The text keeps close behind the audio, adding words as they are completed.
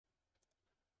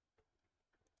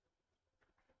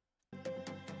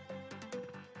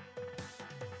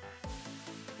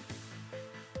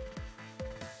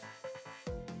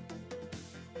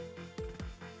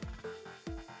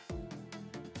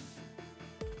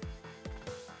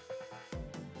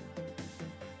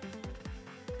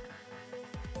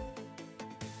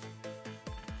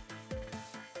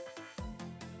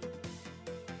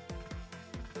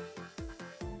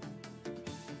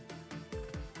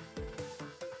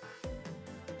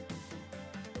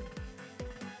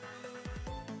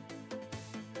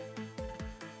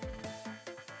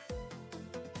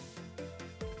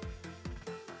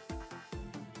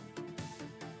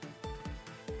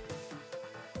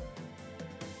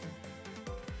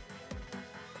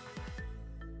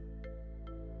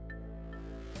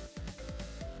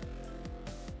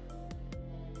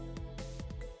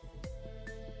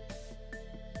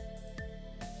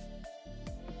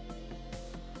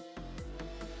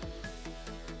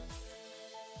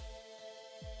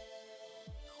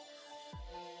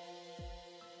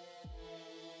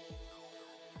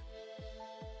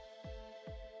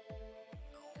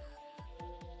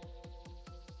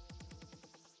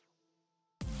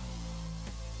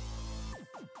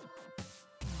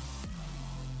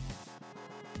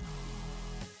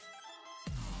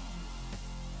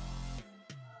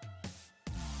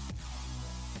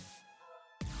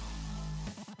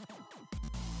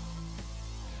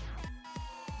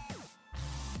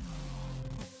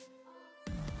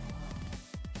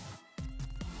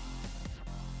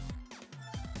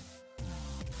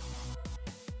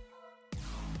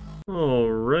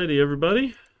Alrighty,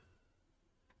 everybody.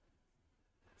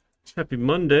 Happy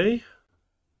Monday.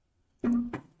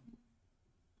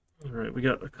 Alright, we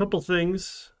got a couple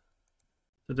things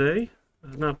today.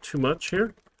 Not too much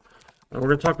here. We're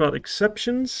going to talk about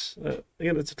exceptions.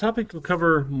 Again, it's a topic we'll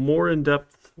cover more in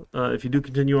depth if you do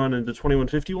continue on into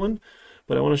 2151,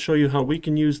 but I want to show you how we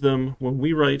can use them when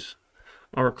we write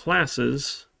our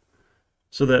classes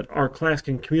so that our class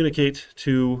can communicate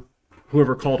to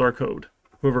whoever called our code,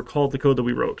 whoever called the code that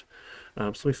we wrote. So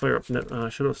let me fire up I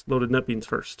should have loaded NetBeans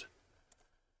first.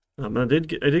 I did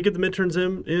get the midterms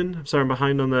in. I'm sorry I'm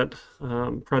behind on that.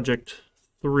 Project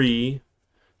 3, I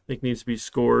think, needs to be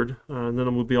scored, and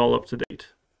then we'll be all up to date.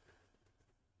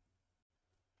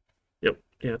 Yep,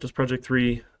 yeah, just Project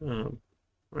 3.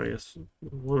 I guess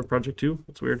one of Project 2.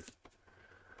 That's weird.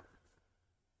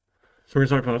 So we're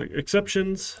going to talk about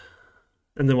exceptions,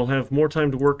 and then we'll have more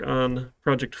time to work on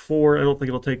Project 4. I don't think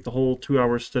it'll take the whole 2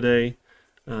 hours today.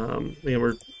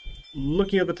 We're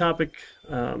looking at the topic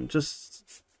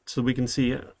just so we can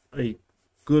see a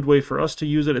good way for us to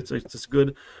use it. It's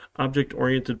good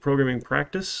object-oriented programming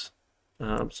practice,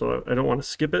 so I don't want to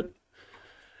skip it.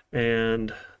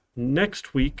 And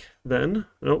next week, then,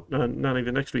 no, not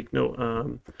even next week,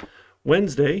 no,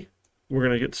 Wednesday, we're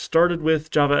going to get started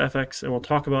with JavaFX, and we'll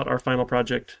talk about our final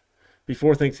project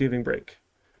before Thanksgiving break.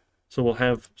 So we'll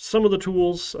have some of the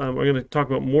tools. We're going to talk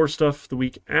about more stuff the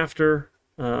week after,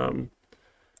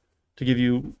 to give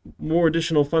you more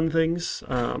additional fun things.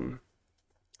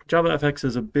 JavaFX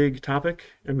is a big topic,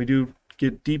 and we do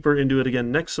get deeper into it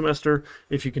again next semester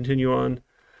if you continue on.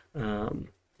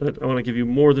 But I want to give you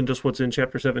more than just what's in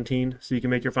Chapter 17, so you can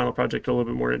make your final project a little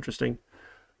bit more interesting.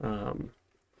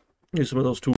 Use some of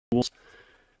those tools.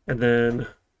 And then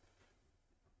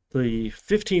the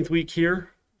 15th week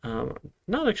here,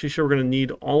 not actually sure we're going to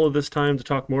need all of this time to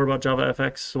talk more about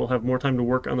JavaFX, so we'll have more time to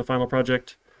work on the final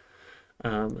project.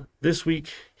 This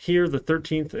week here, the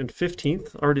 13th and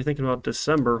 15th, already thinking about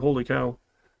December, holy cow.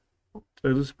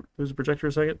 Did I lose the projector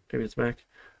a second? Maybe it's back.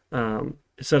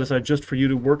 It's set aside just for you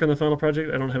to work on the final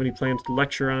project. I don't have any plans to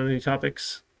lecture on any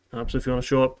topics, so if you want to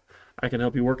show up, I can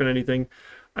help you work on anything.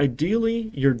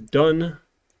 Ideally, you're done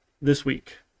this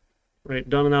week, right?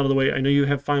 Done and out of the way. I know you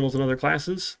have finals in other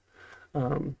classes.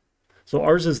 So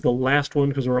ours is the last one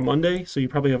because we're a Monday, so you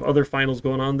probably have other finals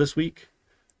going on this week.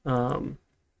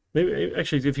 Maybe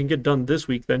actually, if you can get done this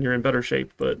week, then you're in better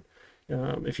shape. But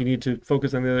if you need to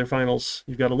focus on the other finals,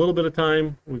 you've got a little bit of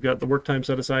time. We've got the work time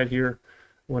set aside here,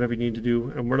 whatever you need to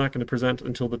do. And we're not going to present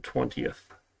until the 20th.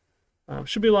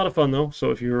 Should be a lot of fun, though.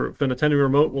 So if you've been attending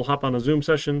remote, we'll hop on a Zoom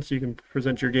session so you can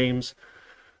present your games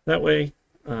that way.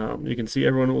 You can see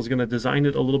everyone was going to design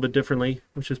it a little bit differently,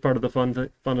 which is part of the fun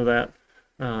of that.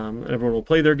 Everyone will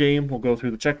play their game. We'll go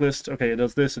through the checklist. Okay, it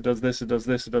does this, it does this, it does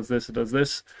this, it does this, it does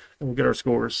this, and we'll get our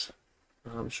scores.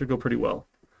 Should go pretty well.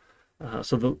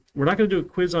 We're not going to do a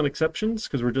quiz on exceptions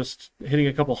because we're just hitting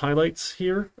a couple highlights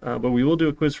here, but we will do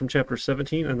a quiz from Chapter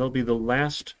 17, and that'll be the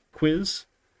last quiz.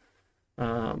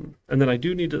 And then I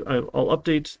do need to, I'll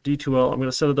update D2L. I'm going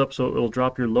to set it up so it will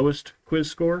drop your lowest quiz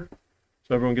score,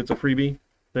 so everyone gets a freebie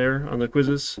there on the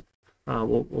quizzes.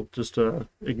 We'll just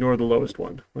ignore the lowest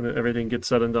one when everything gets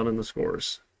said and done in the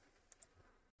scores.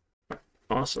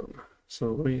 Awesome. So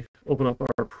let me open up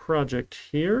our project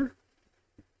here.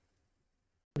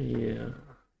 Yeah,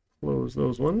 close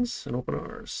those ones and open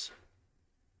ours.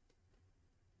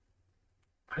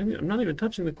 I'm not even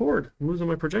touching the cord. I'm losing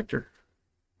my projector.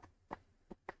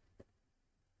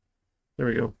 There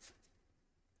we go.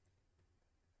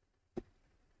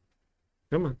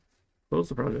 Come on, close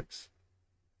the projects.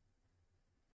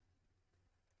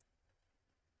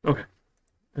 Okay,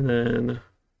 and then,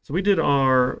 so we did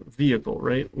our vehicle,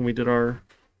 right? When we did our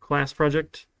class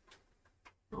project.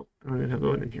 Oh, I don't even have the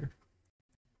one in here.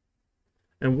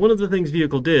 And one of the things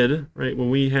vehicle did, right, when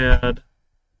we had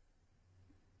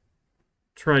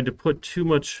tried to put too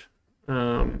much,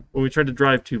 when we tried to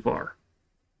drive too far,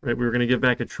 right, we were going to give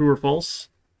back a true or false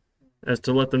as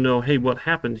to let them know, hey, what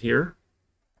happened here?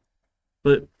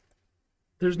 But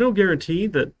there's no guarantee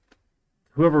that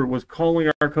whoever was calling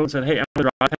our code said, hey, I'm going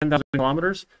to drive 10,000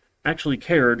 kilometers, actually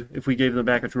cared if we gave them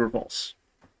back a true or false.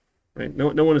 Right?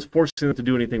 No one is forcing them to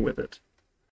do anything with it.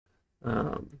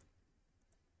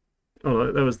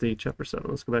 Oh, that was the Chapter 7.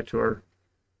 Let's go back to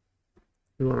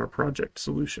our project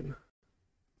solution.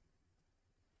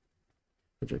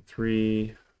 Project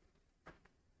 3.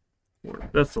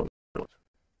 That's the one.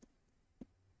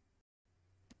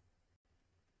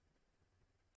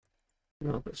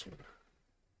 Not this one.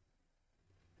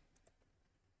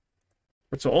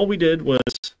 And so all we did was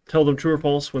tell them true or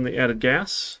false when they added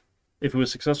gas, if it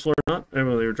was successful or not, and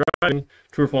when they were driving,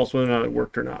 true or false, whether or not it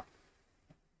worked or not.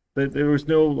 There was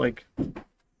no like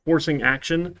forcing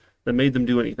action that made them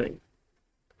do anything.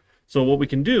 So what we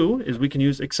can do is we can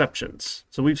use exceptions.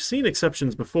 So we've seen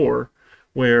exceptions before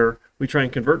where we try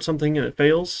and convert something and it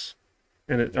fails,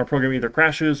 and our program either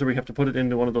crashes or we have to put it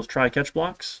into one of those try-catch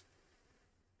blocks.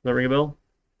 Does that ring a bell?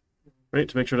 Right,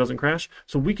 to make sure it doesn't crash.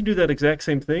 So we can do that exact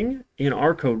same thing in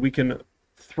our code. We can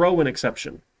throw an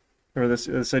exception, or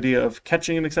this idea of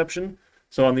catching an exception.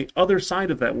 So on the other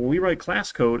side of that, when we write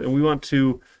class code and we want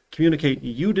to communicate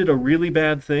you did a really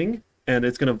bad thing and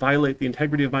it's going to violate the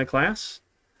integrity of my class,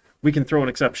 we can throw an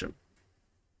exception.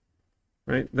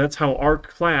 Right? That's how our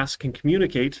class can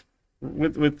communicate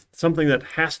with something that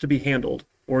has to be handled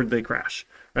or they crash,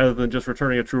 rather than just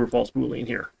returning a true or false Boolean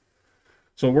here.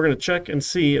 So we're going to check and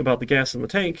see about the gas in the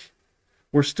tank.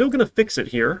 We're still going to fix it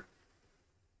here.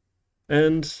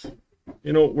 And,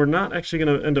 you know, we're not actually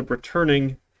going to end up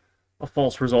returning a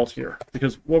false result here,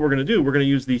 because what we're going to do, we're going to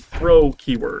use the throw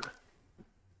keyword.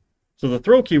 So the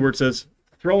throw keyword says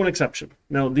throw an exception.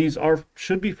 Now these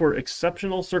should be for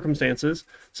exceptional circumstances,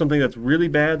 something that's really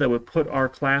bad that would put our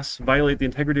class, violate the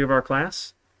integrity of our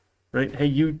class, right? Hey,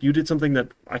 you did something that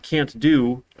I can't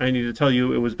do. I need to tell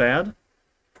you it was bad.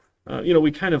 You know,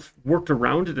 we kind of worked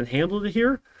around it and handled it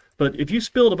here, but if you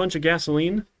spilled a bunch of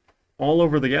gasoline all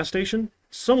over the gas station,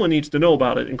 someone needs to know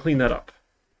about it and clean that up,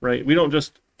 right? We don't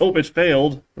just, oh, it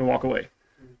failed, and walk away.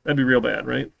 That'd be real bad,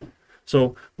 right?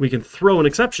 So we can throw an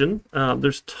exception.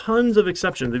 There's tons of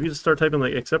exceptions. If you just start typing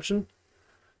like exception,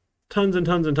 tons and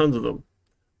tons and tons of them.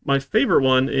 My favorite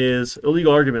one is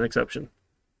illegal argument exception.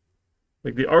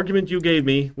 Like the argument you gave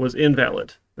me was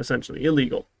invalid, essentially,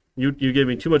 illegal. You gave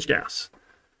me too much gas.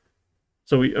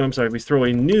 So we throw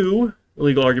a new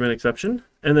illegal argument exception,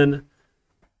 and then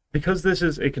because this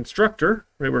is a constructor,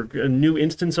 right, we're a new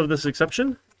instance of this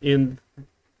exception, in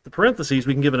the parentheses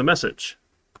we can give it a message.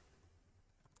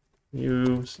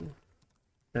 You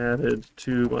added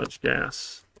too much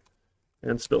gas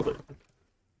and spilled it.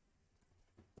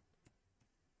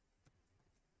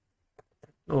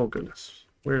 Oh goodness,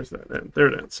 where's that? There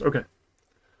it is. Okay,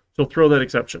 so throw that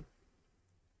exception.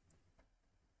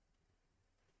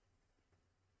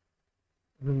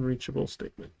 Unreachable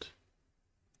statement.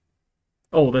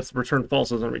 Oh, that's return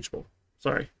false as unreachable.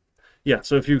 Sorry. Yeah,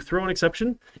 so if you throw an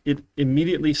exception, it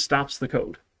immediately stops the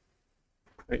code.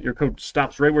 Right? Your code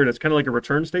stops right where it is. Kind of like a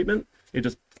return statement. It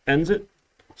just ends it.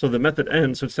 So the method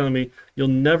ends, so it's telling me you'll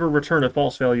never return a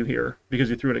false value here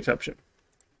because you threw an exception.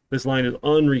 This line is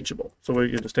unreachable, so we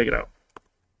can just take it out.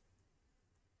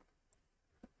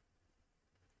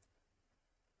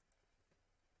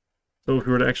 So if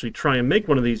we were to actually try and make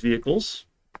one of these vehicles,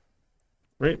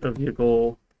 right, a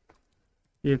vehicle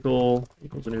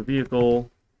equals a new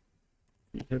vehicle,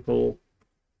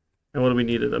 and what do we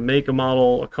need? A make, a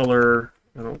model, a color.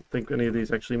 I don't think any of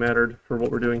these actually mattered for what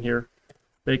we're doing here.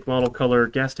 Make, model, color,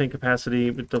 gas tank capacity,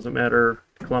 it doesn't matter.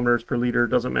 Kilometers per liter,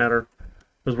 doesn't matter,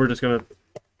 because we're just going to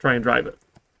try and drive it.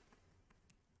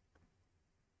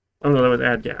 Oh no, that was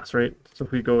add gas, right? So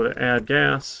if we go to add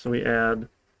gas, so we add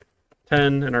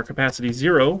 10 and our capacity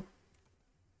 0,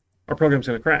 our program's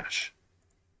going to crash.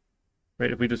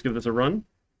 Right, if we just give this a run.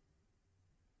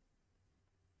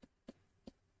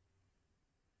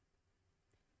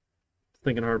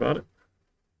 Thinking hard about it.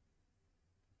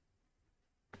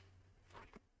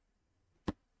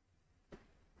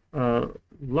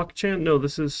 Luck chant, no,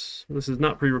 this is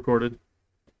not pre-recorded.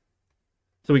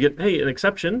 So we get, hey, an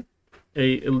exception,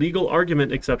 a illegal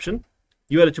argument exception.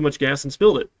 You added too much gas and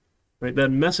spilled it. Right, that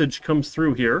message comes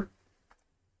through here,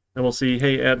 and we'll see,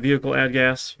 hey, add vehicle, add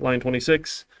gas, line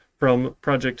 26 from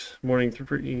project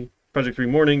 3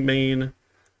 morning main,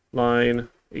 line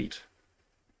 8.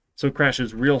 So it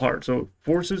crashes real hard. So it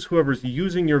forces whoever's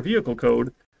using your vehicle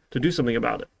code to do something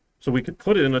about it. So we could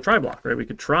put it in a try block, right? We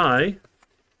could try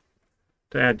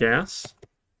to add gas,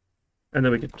 and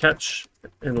then we could catch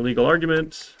an illegal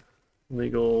argument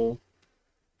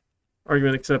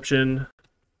exception,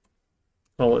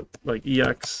 call it like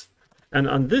EX. And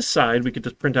on this side, we could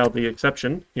just print out the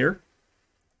exception here.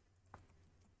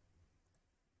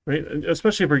 Right?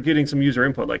 Especially if we're getting some user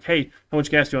input, like, hey, how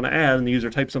much gas do you want to add? And the user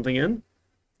types something in.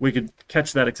 We could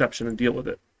catch that exception and deal with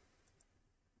it.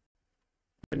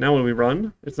 And now when we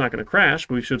run, it's not going to crash,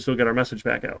 but we should still get our message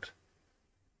back out.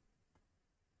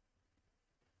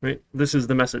 Right? This is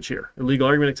the message here. Illegal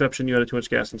argument exception, you added too much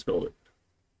gas and spilled it.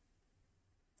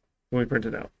 When we print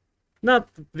it out. Not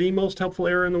the most helpful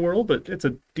error in the world, but it's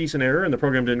a decent error, and the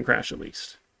program didn't crash at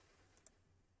least.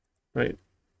 Right?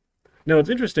 Now, it's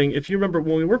interesting, if you remember,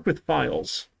 when we work with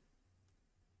files,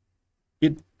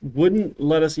 it wouldn't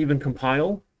let us even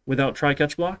compile without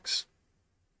try-catch blocks.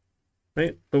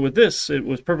 right? But with this, it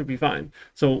was perfectly fine.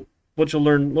 So what you'll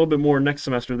learn a little bit more next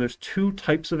semester, there's two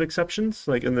types of exceptions,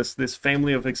 like in this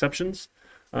family of exceptions.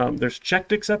 There's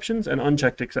checked exceptions and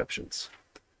unchecked exceptions.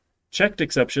 Checked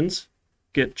exceptions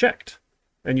get checked,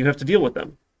 and you have to deal with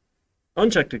them.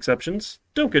 Unchecked exceptions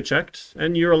don't get checked,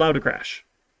 and you're allowed to crash.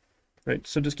 Right?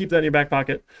 So just keep that in your back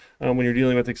pocket when you're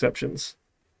dealing with exceptions.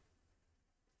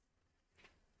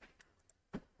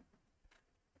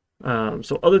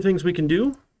 So other things we can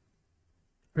do,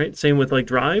 right? Same with like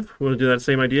drive. We want to do that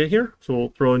same idea here. So we'll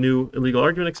throw a new illegal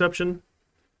argument exception.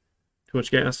 Too much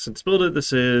gas and spilled it.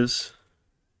 This is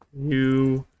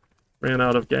you ran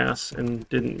out of gas and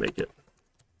didn't make it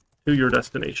to your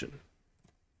destination.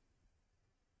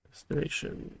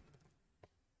 Destination.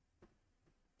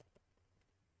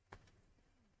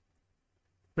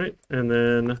 Right, and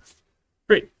then,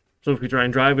 great. So if we try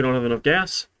and drive, we don't have enough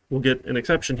gas, we'll get an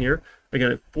exception here.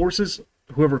 Again, it forces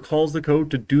whoever calls the code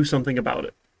to do something about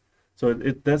it. So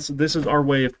this is our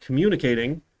way of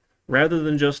communicating, rather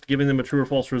than just giving them a true or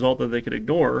false result that they could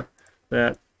ignore,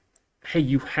 that, hey,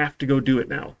 you have to go do it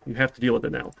now. You have to deal with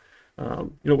it now.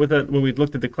 With that, when we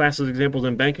looked at the classes examples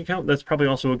in bank account, that's probably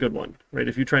also a good one, right?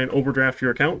 If you try and overdraft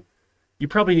your account, you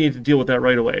probably need to deal with that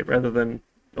right away, rather than,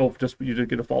 just you to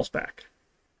get a false back,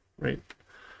 right?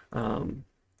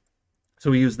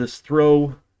 So we use this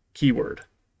throw keyword.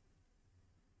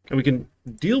 And we can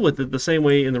deal with it the same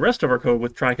way in the rest of our code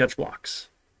with try-catch blocks.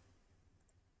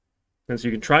 And so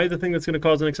you can try the thing that's going to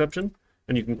cause an exception,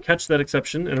 and you can catch that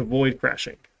exception and avoid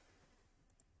crashing.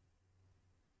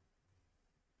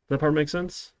 Does that part make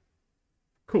sense?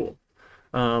 Cool.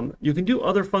 You can do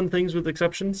other fun things with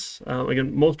exceptions.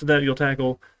 Again, most of that you'll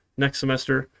tackle next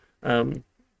semester.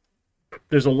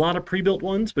 There's a lot of pre-built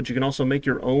ones, but you can also make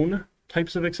your own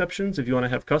types of exceptions if you want to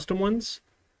have custom ones.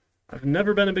 I've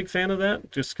never been a big fan of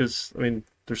that, just because,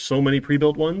 there's so many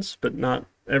pre-built ones, but not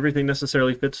everything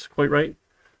necessarily fits quite right.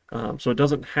 So it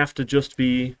doesn't have to just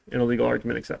be an illegal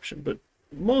argument exception. But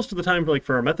most of the time, like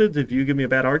for our methods, if you give me a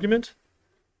bad argument,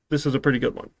 this is a pretty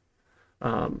good one.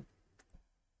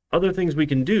 Other things we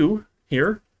can do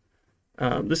here,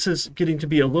 this is getting to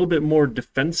be a little bit more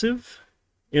defensive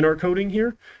in our coding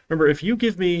here. Remember, if you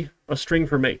give me a string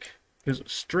for make, because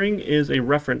string is a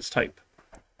reference type,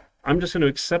 I'm just going to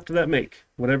accept that make,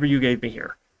 whatever you gave me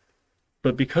here.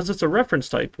 But because it's a reference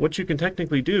type, what you can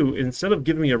technically do, instead of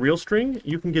giving me a real string,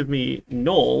 you can give me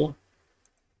null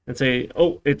and say,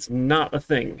 oh, it's not a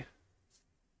thing.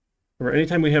 Remember,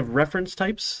 anytime we have reference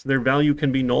types, their value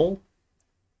can be null.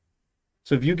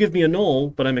 So if you give me a null,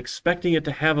 but I'm expecting it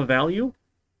to have a value,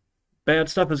 bad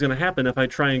stuff is going to happen if I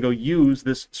try and go use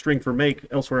this string for make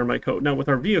elsewhere in my code. Now with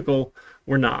our vehicle,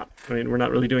 we're not. We're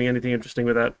not really doing anything interesting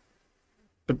with that.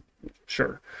 But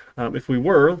sure, if we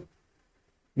were,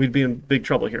 we'd be in big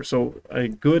trouble here. So a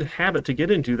good habit to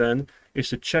get into then is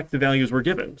to check the values we're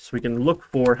given. So we can look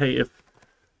for, hey, if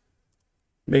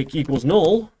make equals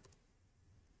null,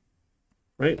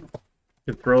 right?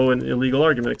 You can throw an illegal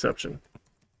argument exception.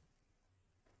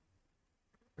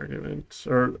 Argument,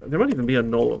 or there might even be a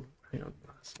null. Hang on,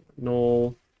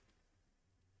 null.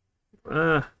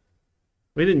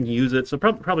 We didn't use it, so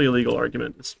probably illegal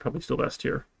argument. It's probably still best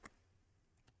here.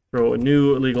 Throw a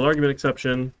new illegal argument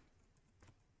exception.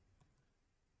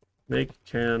 Make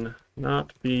can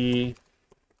not be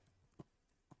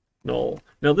null.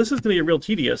 Now this is going to get real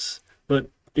tedious, but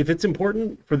if it's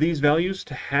important for these values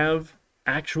to have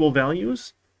actual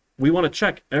values, we want to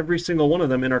check every single one of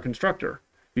them in our constructor.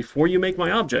 Before you make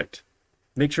my object,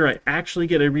 make sure I actually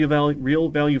get a real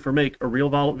value for make, a real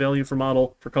value for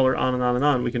model, for color, on and on and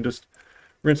on. We can just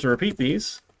rinse and repeat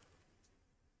these.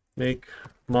 Make,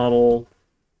 model,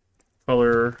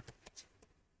 color,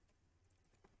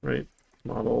 right?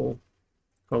 Model,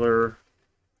 color,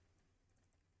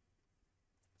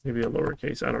 maybe a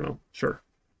lowercase, I don't know, sure.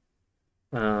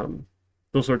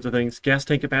 Those sorts of things. Gas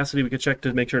tank capacity, we could check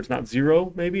to make sure it's not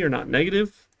 0, maybe, or not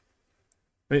negative.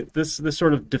 Right? This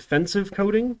sort of defensive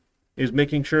coding is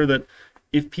making sure that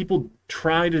if people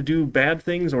try to do bad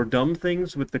things or dumb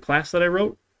things with the class that I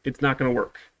wrote, it's not going to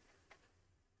work.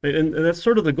 Right? And that's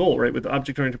sort of the goal, right? With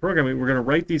object-oriented programming, we're going to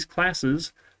write these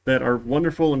classes that are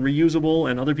wonderful and reusable,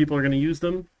 and other people are going to use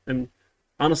them. And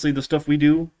honestly, the stuff we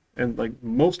do, and like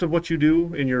most of what you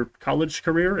do in your college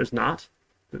career is not.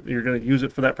 You're going to use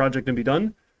it for that project and be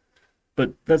done.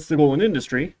 But that's the goal in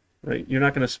industry, right? You're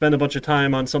not going to spend a bunch of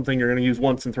time on something you're going to use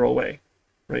once and throw away,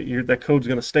 right? That code's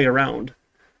going to stay around,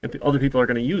 and other people are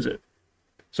going to use it.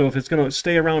 So if it's going to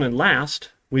stay around and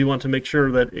last, we want to make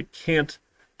sure that it can't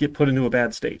get put into a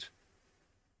bad state.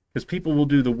 Because people will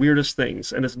do the weirdest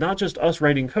things, and it's not just us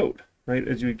writing code, right?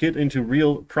 As you get into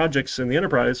real projects in the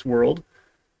enterprise world,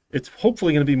 it's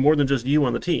hopefully going to be more than just you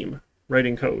on the team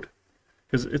writing code,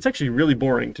 because it's actually really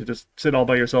boring to just sit all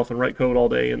by yourself and write code all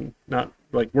day and not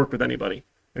like work with anybody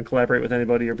and collaborate with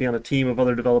anybody or be on a team of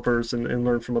other developers and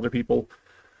learn from other people.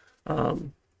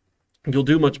 You'll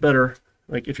do much better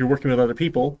like if you're working with other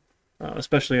people,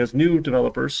 especially as new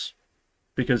developers,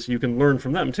 because you can learn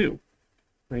from them too.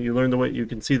 You learn the way, you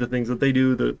can see the things that they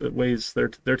do, the ways, their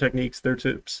techniques, their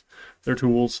tips, their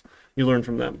tools. You learn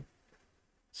from them.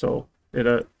 So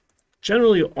it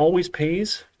generally always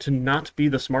pays to not be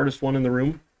the smartest one in the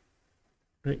room,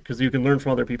 right? Because you can learn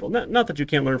from other people. Not that you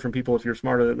can't learn from people if you're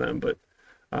smarter than them, but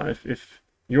if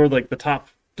you're like the top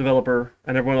developer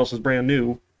and everyone else is brand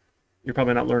new, you're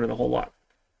probably not learning a whole lot,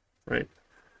 right?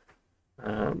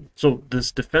 So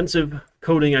this defensive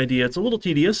coding idea, it's a little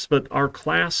tedious, but our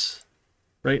class,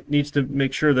 right, needs to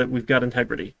make sure that we've got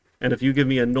integrity. And if you give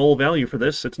me a null value for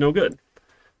this, it's no good.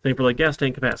 Same for like gas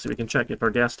tank capacity. We can check if our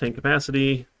gas tank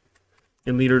capacity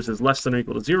in liters is less than or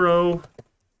equal to 0.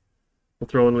 We'll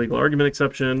throw in a legal argument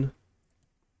exception.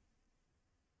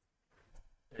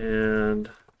 And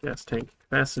gas tank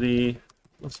capacity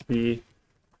must be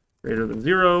greater than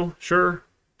 0, sure.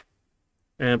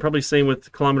 And probably same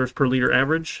with kilometers per liter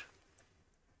average,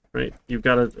 right? You've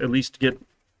got to at least get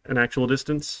an actual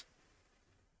distance.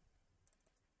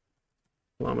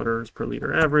 Kilometers per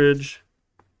liter average.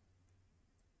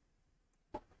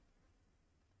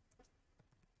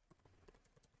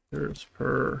 Liters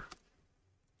per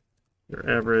liter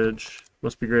average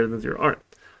must be greater than 0. All right,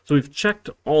 so we've checked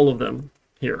all of them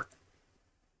here.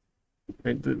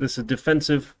 Right? This is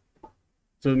defensive,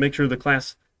 so to make sure the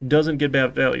class doesn't get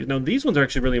bad values. Now these ones are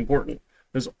actually really important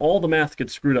because all the math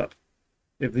gets screwed up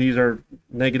if these are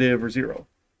negative or 0,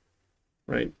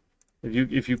 right?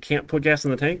 If you can't put gas in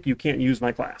the tank, you can't use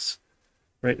my class,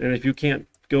 right? And if you can't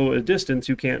go a distance,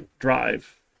 you can't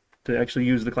drive to actually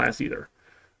use the class either.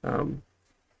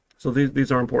 So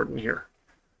these are important here.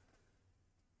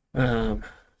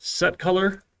 Set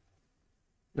color.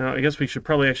 Now I guess we should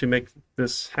probably actually make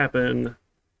this happen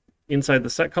inside the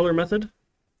set color method,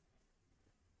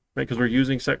 right? Because we're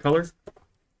using set color,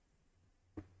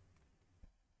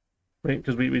 right?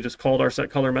 Because we just called our set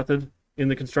color method in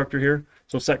the constructor here.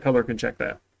 So set color can check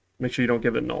that. Make sure you don't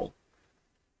give it null.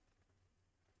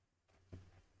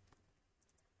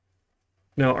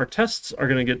 Now our tests are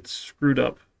going to get screwed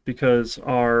up because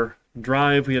our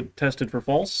drive we had tested for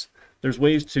false. There's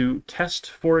ways to test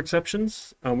for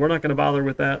exceptions. We're not going to bother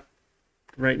with that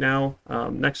right now.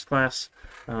 Next class,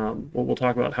 we'll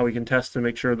talk about how we can test to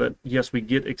make sure that, yes, we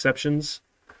get exceptions.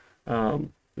 You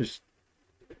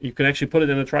can actually put it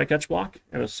in a try catch block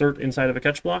and assert inside of a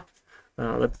catch block.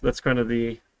 That's kind of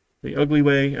the ugly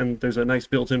way, and there's a nice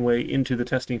built-in way into the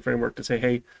testing framework to say,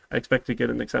 hey, I expect to get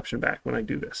an exception back when I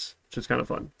do this, which is kind of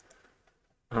fun.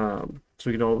 So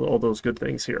we can do all those good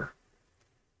things here.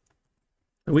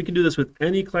 And we can do this with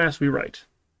any class we write.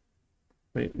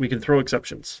 Right? We can throw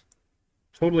exceptions.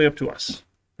 Totally up to us.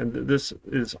 And this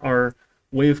is our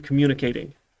way of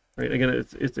communicating. Right? Again,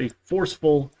 it's a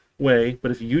forceful way,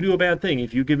 but if you do a bad thing,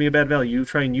 if you give me a bad value, you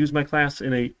try and use my class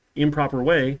in an improper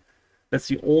way, that's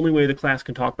the only way the class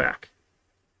can talk back.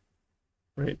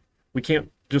 Right? We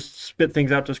can't just spit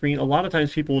things out to screen. A lot of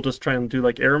times people will just try and do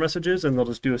like error messages and they'll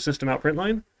just do a system out print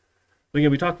line. But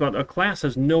again, we talked about a class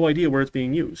has no idea where it's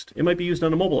being used. It might be used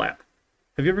on a mobile app.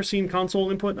 Have you ever seen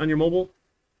console input on your mobile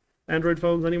Android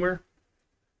phones anywhere?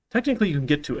 Technically, you can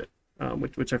get to it,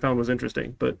 which I found was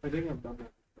interesting. But I think I've done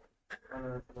that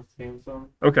on a Samsung.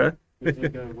 Okay. It's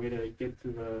like a way to get to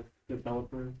the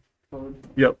developer code.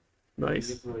 Yep. You Nice.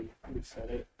 get to like reset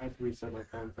it. I have to reset my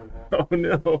phone somehow. Oh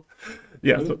no.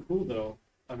 Yeah. It So was cool though.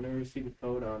 I've never seen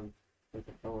code on like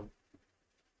a phone.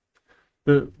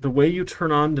 the way you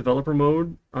turn on developer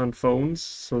mode on phones,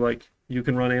 so like you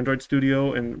can run Android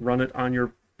Studio and run it on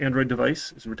your Android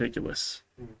device, is ridiculous.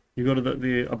 You go to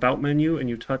the About menu and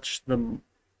you touch I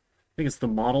think it's the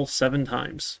model 7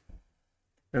 times.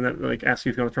 And that like asks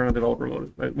you if you want to turn on developer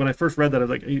mode. When I first read that, I was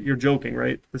like, "You're joking,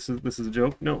 right? This is a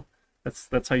joke." No,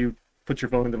 that's how you put your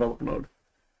phone in developer mode.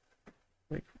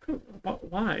 Like,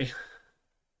 why?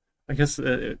 I guess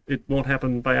it won't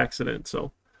happen by accident,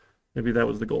 so maybe that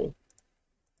was the goal.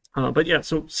 But yeah,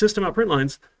 so system out print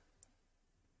lines,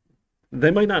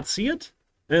 they might not see it,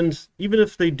 and even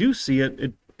if they do see it,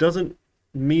 it doesn't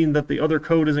mean that the other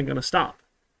code isn't going to stop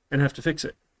and have to fix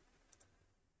it.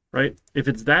 Right? If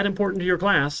it's that important to your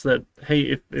class that,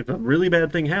 hey, if a really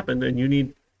bad thing happened and you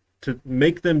need to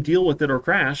make them deal with it or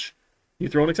crash, you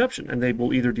throw an exception, and they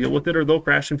will either deal with it or they'll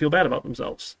crash and feel bad about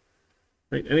themselves.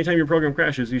 Right? Anytime your program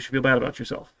crashes, you should feel bad about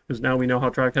yourself, because now we know how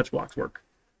try-catch blocks work.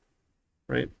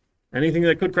 Right? anything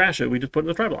that could crash it, we just put in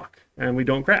the try block, and we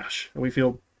don't crash. And we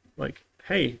feel like,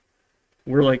 hey,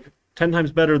 we're like 10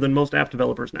 times better than most app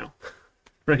developers now,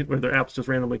 right? Where their apps just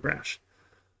randomly crash.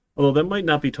 Although that might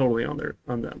not be totally on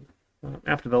them.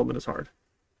 App development is hard.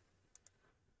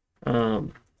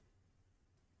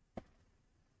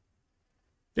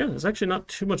 Yeah, there's actually not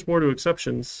too much more to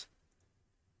exceptions.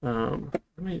 Let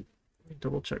me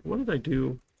double check. What did I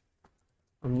do?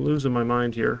 I'm losing my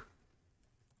mind here.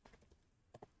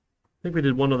 I think we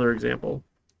did one other example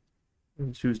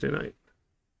on Tuesday night.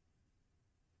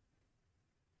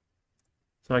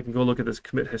 So I can go look at this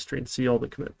commit history and see all the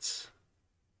commits.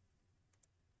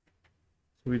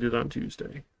 So we did on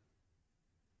Tuesday.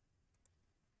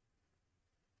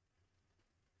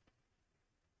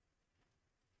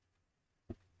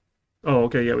 Oh,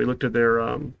 okay, yeah, we looked at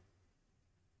their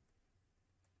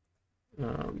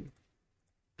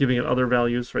giving it other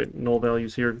values, right? Null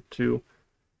values here too.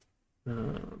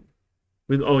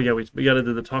 Oh yeah, we added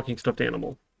the talking stuffed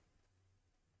animal.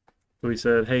 So we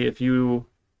said, hey, if you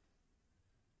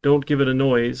don't give it a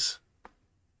noise.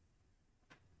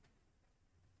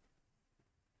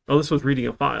 Oh, this was reading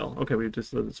a file. Okay, we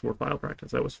just did some more file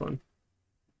practice. That was fun.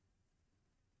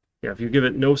 Yeah, if you give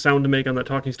it no sound to make on that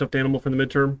talking stuffed animal from the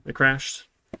midterm, it crashed.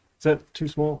 Is that too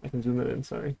small? I can zoom that in,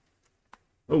 sorry.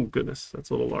 Oh, goodness,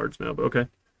 that's a little large now, but okay.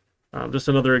 Just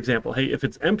another example. Hey, if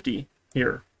it's empty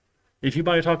here, if you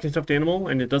buy a talking stuffed animal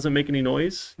and it doesn't make any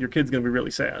noise, your kid's going to be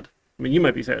really sad. I mean, you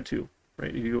might be sad too,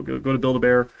 right? If you go to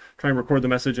Build-A-Bear, try and record the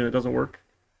message and it doesn't work,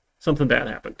 something bad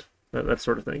happened, that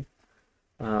sort of thing.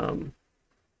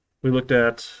 We looked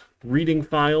at reading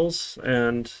files,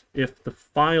 and if the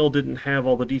file didn't have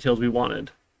all the details we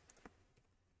wanted,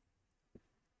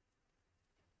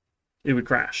 it would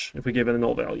crash if we gave it a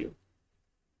null value.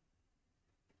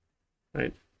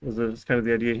 Right? This is kind of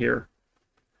the idea here.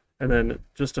 And then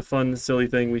just a fun, silly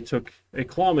thing, we took a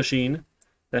claw machine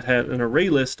that had an array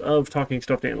list of talking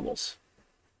stuffed animals.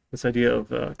 This idea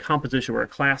of composition where a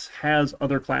class has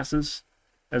other classes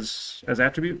as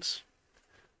attributes.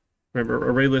 Remember,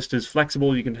 array list is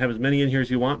flexible. You can have as many in here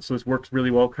as you want, so this works really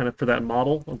well kind of for that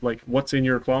model of like what's in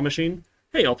your claw machine.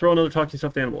 Hey, I'll throw another talking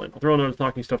stuffed animal in. I'll throw another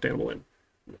talking stuffed animal in.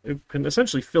 It can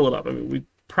essentially fill it up. I mean, we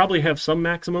probably have some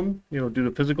maximum, due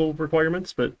to physical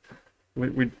requirements, but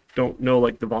we don't know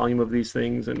like the volume of these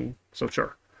things, and so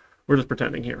sure, we're just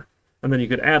pretending here. And then you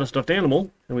could add a stuffed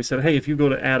animal, and we said, hey, if you go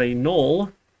to add a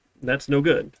null, that's no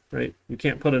good, right? You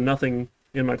can't put a nothing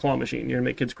in my claw machine. You're gonna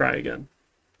make kids cry again.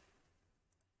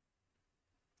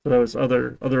 So that was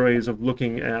other ways of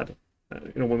looking at,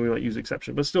 when we might use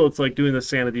exception. But still, it's like doing the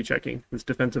sanity checking, this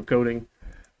defensive coding,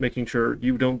 making sure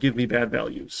you don't give me bad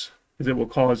values, because it will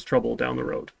cause trouble down the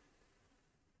road.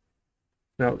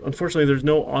 Now, unfortunately, there's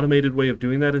no automated way of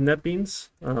doing that in NetBeans.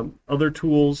 Other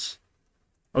tools,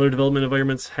 other development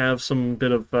environments have some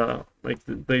bit of,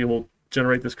 they will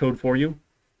generate this code for you.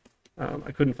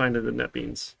 I couldn't find it in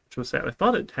NetBeans, which was sad. I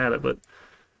thought it had it, but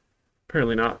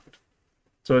apparently not.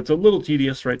 So it's a little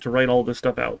tedious, right, to write all this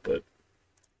stuff out, but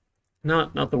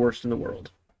not the worst in the world.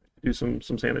 Do some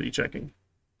sanity checking.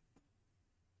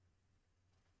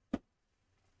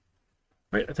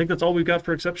 Right, I think that's all we've got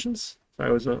for exceptions. So I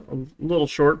was a little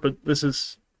short, but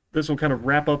this will kind of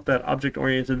wrap up that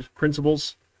object-oriented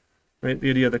principles, right? The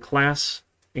idea of the class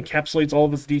encapsulates all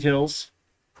of its details,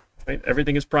 right?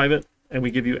 Everything is private, and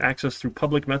we give you access through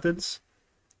public methods.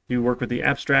 You work with the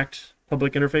abstract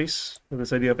public interface, with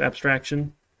this idea of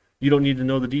abstraction. You don't need to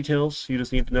know the details. You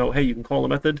just need to know, hey, you can call a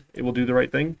method. It will do the right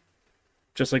thing.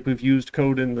 Just like we've used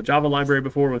code in the Java library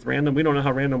before with random. We don't know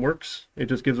how random works. It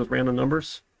just gives us random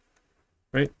numbers,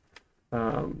 right?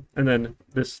 And then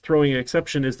this throwing an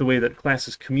exception is the way that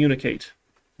classes communicate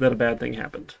that a bad thing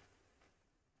happened.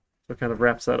 So it kind of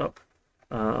wraps that up.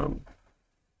 And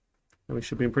we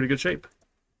should be in pretty good shape.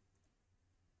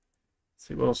 Let's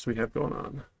see, what else do we have going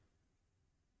on?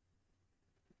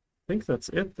 I think that's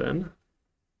it then.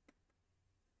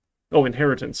 Oh,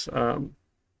 inheritance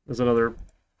is another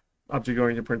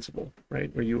object-oriented principle,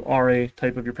 right? Where you are a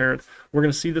type of your parent. We're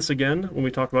going to see this again when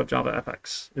we talk about Java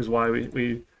FX, is why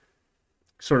we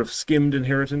sort of skimmed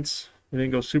inheritance. We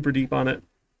didn't go super deep on it.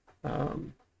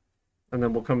 And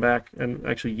then we'll come back and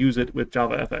actually use it with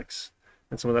Java FX.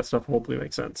 And some of that stuff hopefully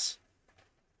makes sense.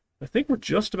 I think we're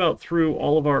just about through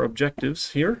all of our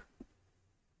objectives here.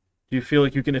 Do you feel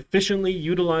like you can efficiently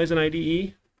utilize an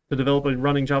IDE to develop a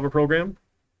running Java program?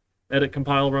 Edit,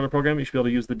 compile, run a program. You should be able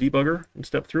to use the debugger and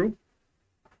step through.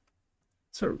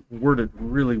 It's worded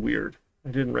really weird.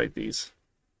 I didn't write these.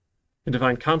 You can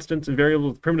define constants and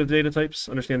variables with primitive data types,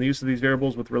 understand the use of these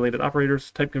variables with related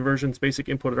operators, type conversions, basic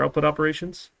input or output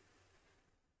operations.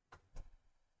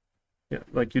 Yeah,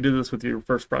 like you did this with your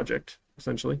first project,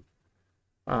 essentially.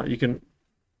 You can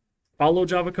follow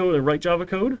Java code and write Java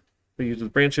code. It uses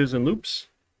branches and loops,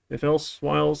 if else,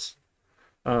 whiles,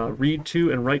 read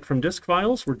to and write from disk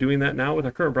files. We're doing that now with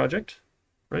our current project,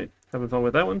 right? Having fun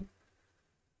with that one.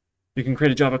 You can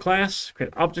create a Java class,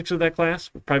 create objects of that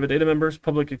class with private data members,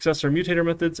 public accessor mutator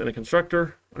methods, and a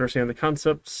constructor. Understand the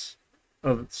concepts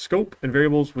of scope and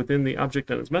variables within the object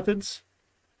and its methods.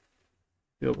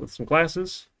 Deal with some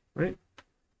classes, right?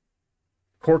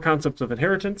 Core concepts of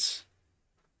inheritance.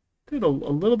 Did a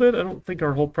little bit. I don't think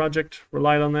our whole project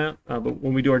relied on that, but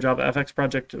when we do our Java FX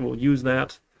project, we'll use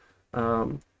that.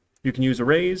 You can use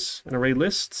arrays and array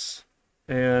lists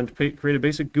and create a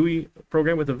basic GUI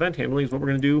program with event handling is what we're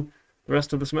going to do the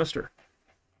rest of the semester.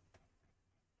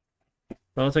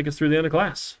 That'll take us through the end of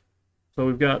class. So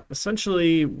we've got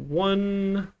essentially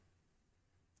one...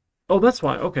 Oh, that's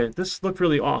why. Okay, this looked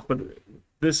really off, but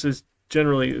this is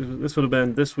generally, this would have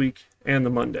been this week and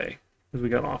the Monday because we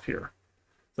got off here.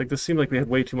 Like this seemed like we had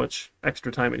way too much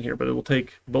extra time in here, but it will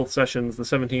take both sessions, the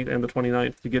 17th and the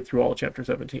 29th, to get through all of chapter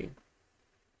 17.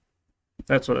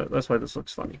 That's why this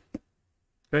looks funny.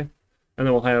 Okay, and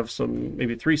then we'll have some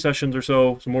maybe 3 sessions or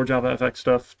so, some more Java FX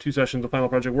stuff, 2 sessions of final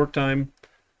project work time,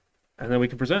 and then we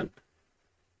can present.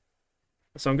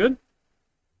 That sound good?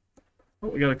 Oh,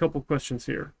 we got a couple questions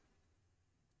here.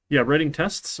 Yeah, writing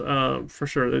tests for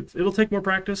sure. It'll take more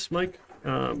practice, Mike.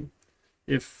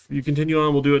 If you continue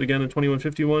on, we'll do it again in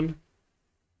 2151.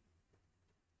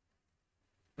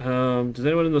 Does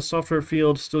anyone in the software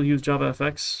field still use Java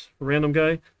FX? Random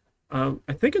guy.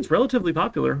 I think it's relatively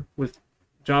popular with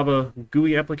Java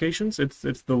GUI applications. It's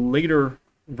the later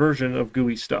version of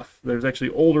GUI stuff. There's actually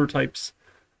older types,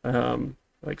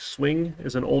 like Swing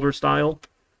is an older style.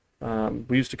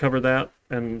 We used to cover that,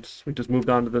 and we just moved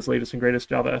on to this latest and greatest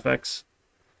Java FX.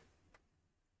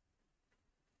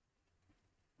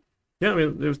 Yeah, I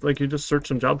mean, there's like you just search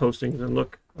some job postings and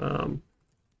look,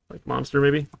 like Monster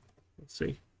maybe. Let's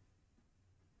see.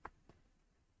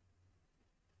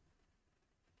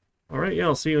 All right, yeah,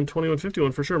 I'll see you in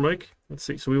 2151 for sure, Mike. Let's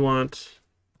see. So we want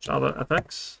Java FX.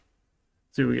 Let's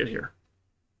see what we get here.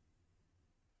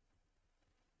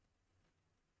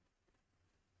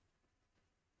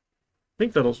 I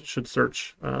think that should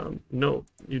search. No,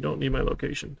 you don't need my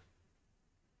location.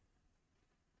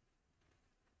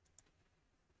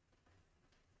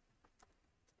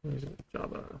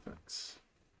 Java FX.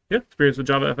 Yeah, experience with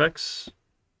Java FX.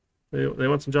 They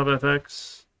want some Java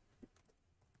FX.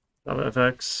 Java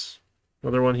FX.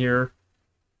 Another one here.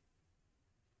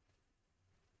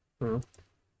 Oh.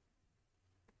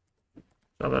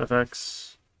 Java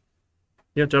FX.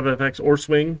 Yeah, Java FX or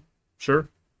Swing. Sure.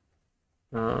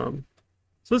 So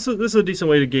this is a decent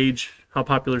way to gauge how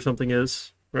popular something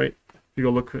is, right? If you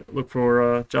go look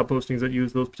for job postings that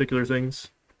use those particular things.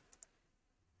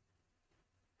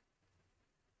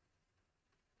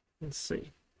 Let's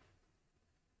see.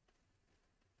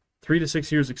 3 to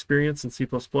 6 years experience in C++,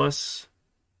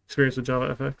 experience with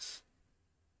Java FX,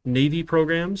 Navy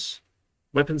programs,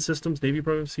 weapon systems, Navy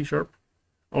programs, C#.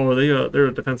 Oh, they're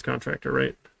a defense contractor,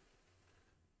 right?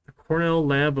 The Cornell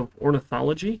Lab of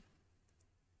Ornithology.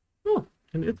 Oh,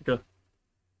 in Ithaca.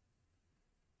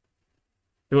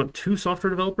 They want 2 software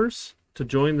developers to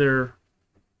join their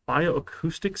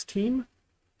bioacoustics team.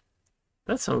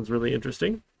 That sounds really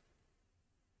interesting.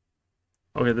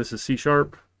 Okay, this is C#.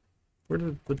 Where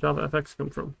did the Java FX come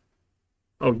from?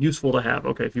 Oh, useful to have.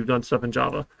 Okay, if you've done stuff in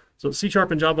Java. So C#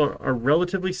 and Java are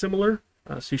relatively similar.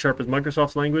 C# is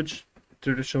Microsoft's language,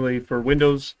 traditionally for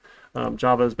Windows.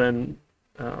 Java has been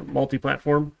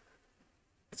multi-platform.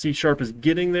 C# is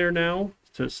getting there now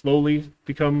to slowly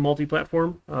become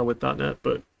multi-platform with .NET,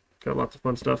 but got lots of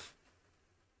fun stuff.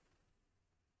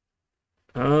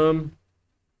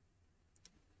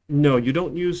 No, you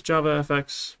don't use Java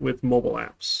FX with mobile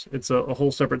apps. It's a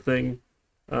whole separate thing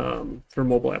for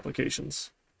mobile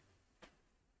applications.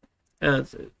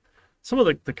 Some of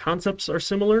the concepts are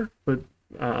similar, but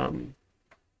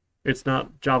it's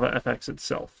not Java FX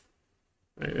itself.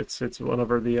 It's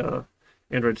whatever the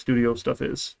Android Studio stuff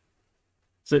is.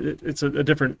 So it's a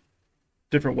different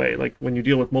way. Like when you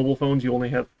deal with mobile phones, you only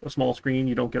have a small screen.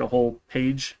 You don't get a whole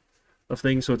page of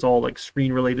things, so it's all like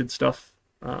screen-related stuff.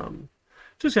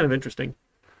 Just kind of interesting,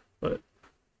 but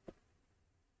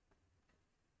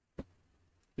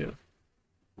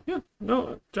yeah,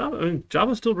 no, Java. I mean,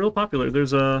 Java's still real popular.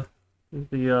 There's oh my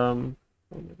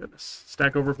goodness,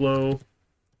 Stack Overflow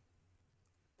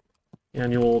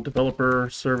annual developer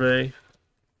survey.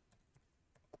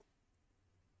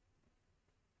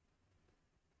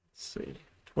 Let's see,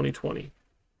 2020.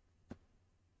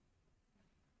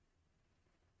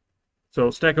 So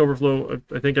Stack Overflow,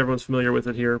 I think everyone's familiar with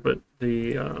it here, but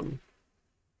the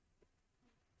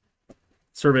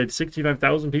surveyed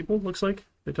 65,000 people, looks like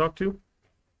they talked to.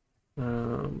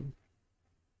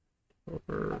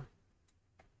 Over,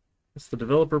 it's the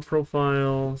developer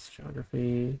profiles,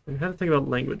 geography. I had to think about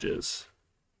languages.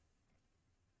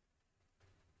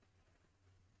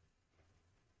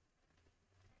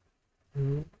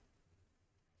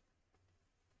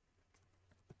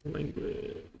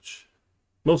 Language.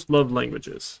 Most loved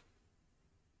languages.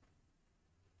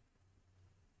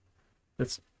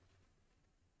 It's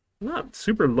not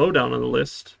super low down on the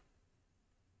list.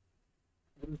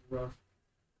 It was rough.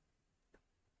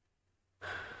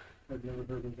 I've never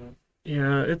heard of that.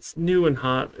 Yeah, it's new and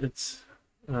hot. It's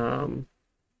so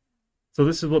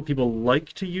this is what people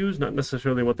like to use, not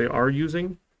necessarily what they are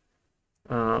using.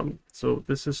 So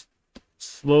this is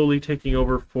slowly taking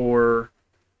over for.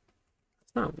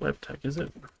 It's not web tech, is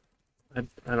it?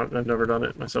 I've never done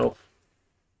it myself.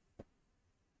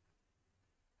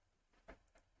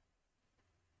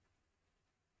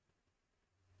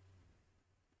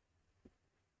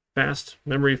 Fast,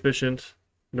 memory efficient,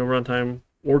 no runtime,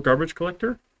 or garbage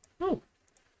collector. Oh,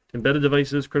 embedded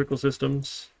devices, critical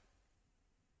systems,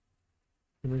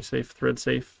 memory safe, thread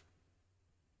safe.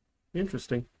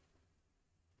 Interesting.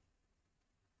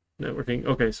 Networking.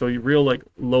 Okay, so you real like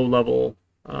low level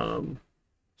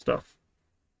stuff.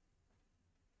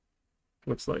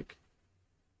 Looks like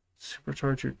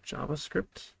supercharge your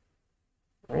JavaScript.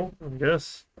 Oh, I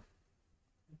guess.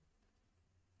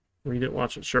 Read it,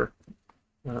 watch it, sure.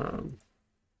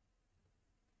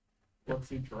 What's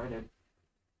he dreaded?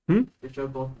 Hmm? It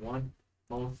showed both one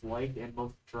most liked and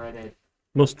most dreaded.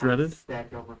 Most dreaded?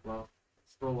 Stack Overflow.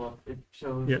 Scroll up. It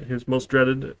shows. Yeah, here's most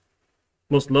dreaded,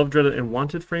 most loved, dreaded, and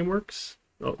wanted frameworks.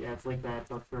 Oh, Yeah, it's like that,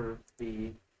 but for the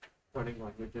coding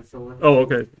languages. So oh,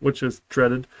 okay. Which is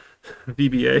dreaded,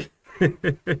 VBA.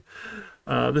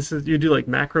 This is you do like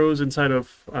macros inside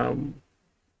of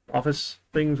Office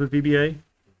things with VBA.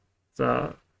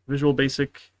 It's Visual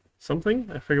Basic something.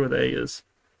 I forget what the A is.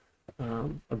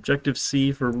 Objective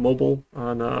C for mobile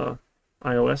on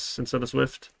iOS instead of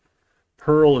Swift.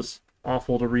 Perl is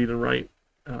awful to read and write.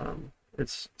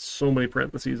 It's so many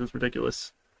parentheses, it's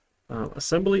ridiculous.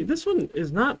 Assembly, this one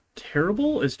is not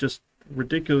terrible. It's just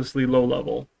ridiculously low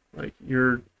level. Like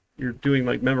you're doing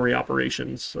like memory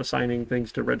operations, assigning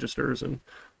things to registers, and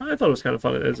I thought it was kind of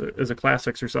fun as a class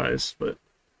exercise. But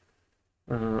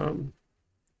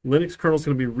Linux kernel is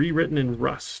going to be rewritten in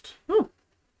Rust. Oh,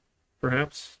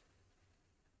 perhaps.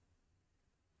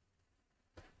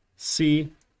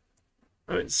 C.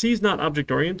 I mean, C is not object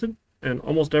oriented, and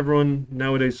almost everyone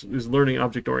nowadays is learning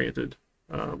object oriented.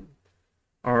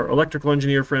 Our electrical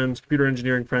engineer friends, computer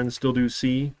engineering friends still do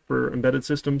C for embedded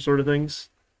system sort of things,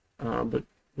 but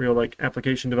real like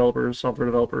application developers, software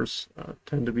developers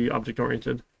tend to be object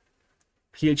oriented.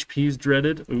 PHP is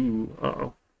dreaded. Ooh,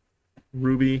 uh-oh.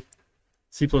 Ruby,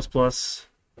 C++. I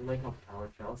like how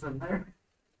PowerShell's in there.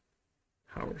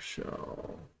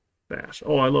 PowerShell. Bash.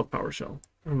 Oh, I love PowerShell.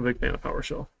 I'm a big fan of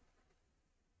PowerShell.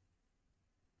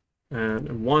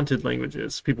 And wanted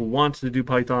languages. People want to do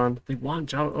Python. They want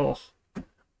Java. Oh,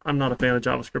 I'm not a fan of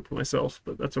JavaScript myself,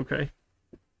 but that's okay.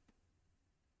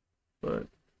 But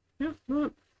yeah,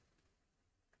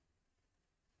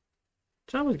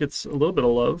 Java gets a little bit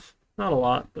of love. Not a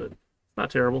lot, but not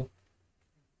terrible.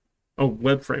 Oh,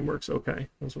 web frameworks. Okay,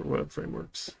 those are web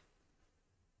frameworks.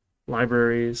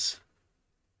 Libraries.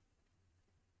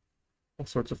 All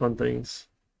sorts of fun things.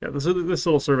 Yeah, this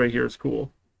little survey here is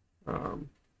cool. People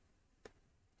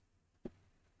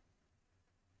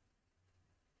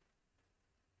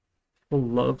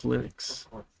love Linux.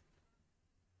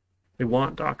 They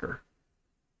want Docker.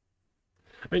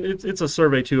 I mean, it's a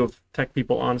survey too of tech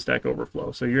people on Stack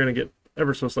Overflow, so you're gonna get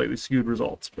ever so slightly skewed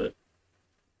results, but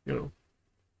you know,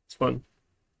 it's fun.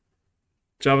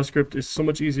 JavaScript is so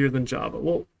much easier than Java.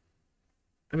 Well,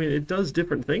 I mean, it does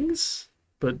different things,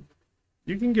 but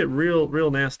you can get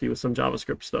real nasty with some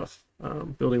JavaScript stuff,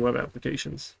 building web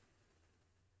applications.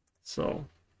 So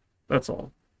that's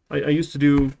all. I used to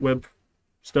do web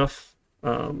stuff.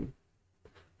 I've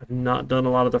not done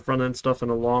a lot of the front end stuff in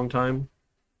a long time.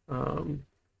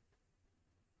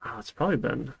 It's probably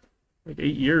been like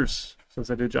 8 years since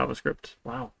I did JavaScript.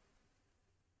 Wow.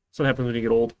 So what happens when you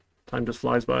get old. Time just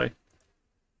flies by.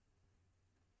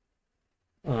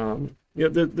 Yeah,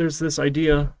 there's this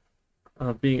idea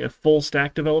of being a full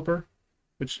stack developer,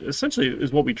 which essentially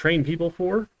is what we train people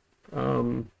for.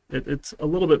 It's a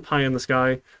little bit pie in the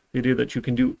sky, the idea that you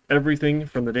can do everything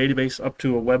from the database up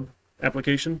to a web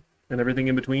application and everything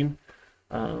in between.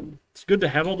 It's good to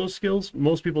have all those skills.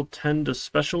 Most people tend to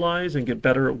specialize and get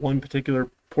better at one particular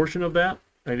portion of that.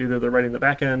 Right? Either they're writing the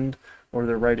back end, or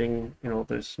they're writing,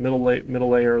 this middle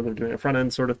layer, or they're doing a front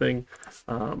end sort of thing.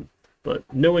 But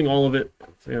knowing all of it,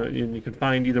 you can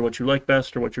find either what you like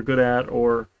best or what you're good at,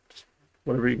 or just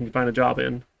whatever you can find a job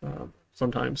in.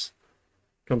 Sometimes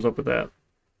comes up with that.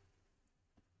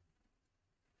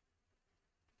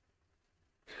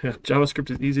 Yeah,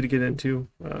 JavaScript is easy to get into.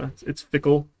 It's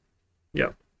fickle.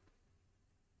 Yeah.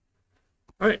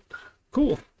 All right,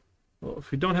 cool. Well, if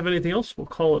we don't have anything else, we'll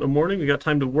call it a morning. We got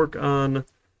time to work on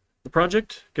the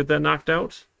project, get that knocked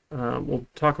out. We'll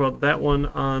talk about that one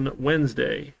on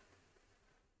Wednesday.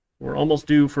 We're almost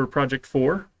due for project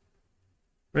 4,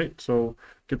 right? So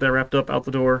get that wrapped up, out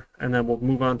the door, and then we'll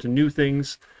move on to new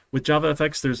things. With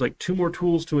JavaFX, there's like 2 more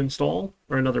tools to install,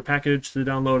 or another package to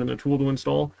download and a tool to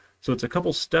install. So it's a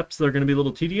couple steps that are going to be a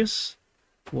little tedious.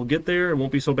 We'll get there. It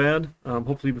won't be so bad.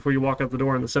 Hopefully before you walk out the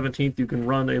door on the 17th, you can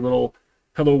run a little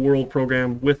Hello World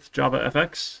program with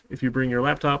JavaFX. If you bring your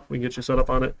laptop, we can get you set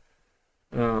up on it.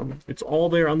 It's all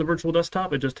there on the virtual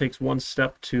desktop. It just takes one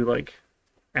step to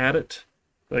add it,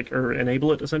 or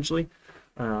enable it essentially.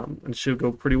 And it should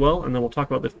go pretty well. And then we'll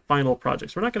talk about the final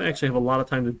projects. We're not going to actually have a lot of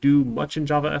time to do much in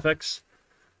JavaFX.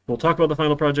 We'll talk about the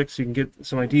final project so you can get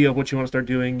some idea of what you want to start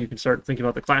doing. You can start thinking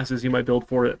about the classes you might build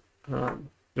for it. You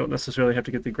don't necessarily have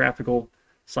to get the graphical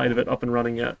side of it up and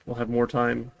running yet. We'll have more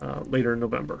time later in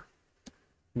November.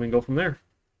 And we can go from there.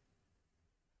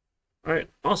 All right,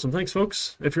 awesome. Thanks,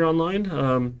 folks. If you're online,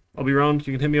 I'll be around.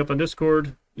 You can hit me up on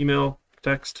Discord, email,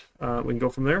 text. We can go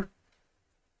from there.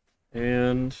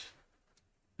 And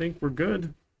I think we're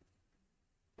good.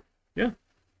 Yeah,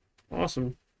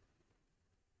 awesome.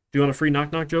 Do you want a free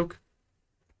knock-knock joke?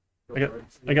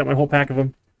 I got my whole pack of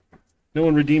them. No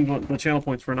one redeemed the channel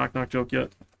points for a knock-knock joke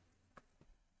yet.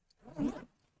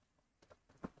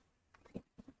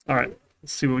 All right,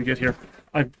 let's see what we get here.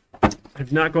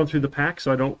 I've not gone through the pack,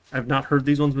 so I've not heard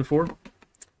these ones before.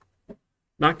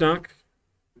 Knock-knock.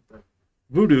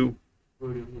 Voodoo.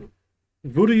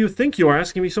 Who do you think you are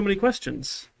asking me so many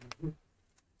questions?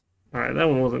 All right, that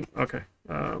one wasn't. Okay.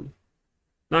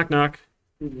 Knock-knock.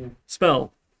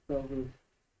 Spell.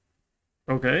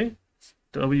 Okay.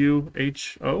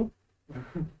 W-H-O?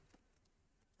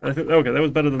 Okay, that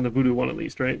was better than the voodoo one at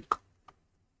least, right?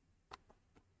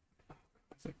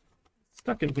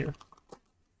 Stuck in here.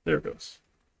 There it goes.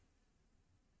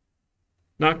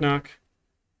 Knock, knock.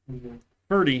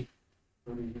 Birdie.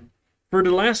 For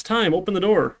the last time, open the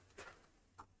door.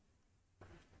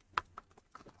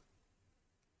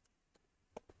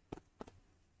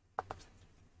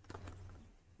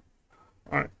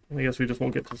 All right, I guess we just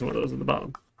won't get to some of those at the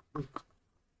bottom.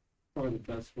 Probably the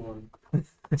best one.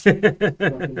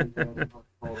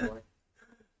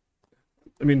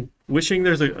 I mean, wishing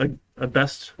there's a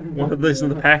best one of these in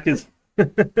the pack is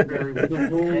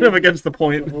kind of against the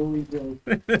point.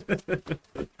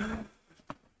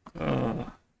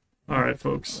 All right,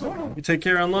 folks. You take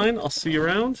care online. I'll see you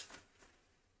around.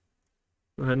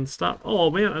 Go ahead and stop. Oh,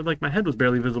 man, my head was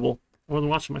barely visible. I wasn't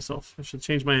watching myself. I should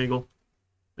change my angle.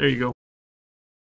 There you go.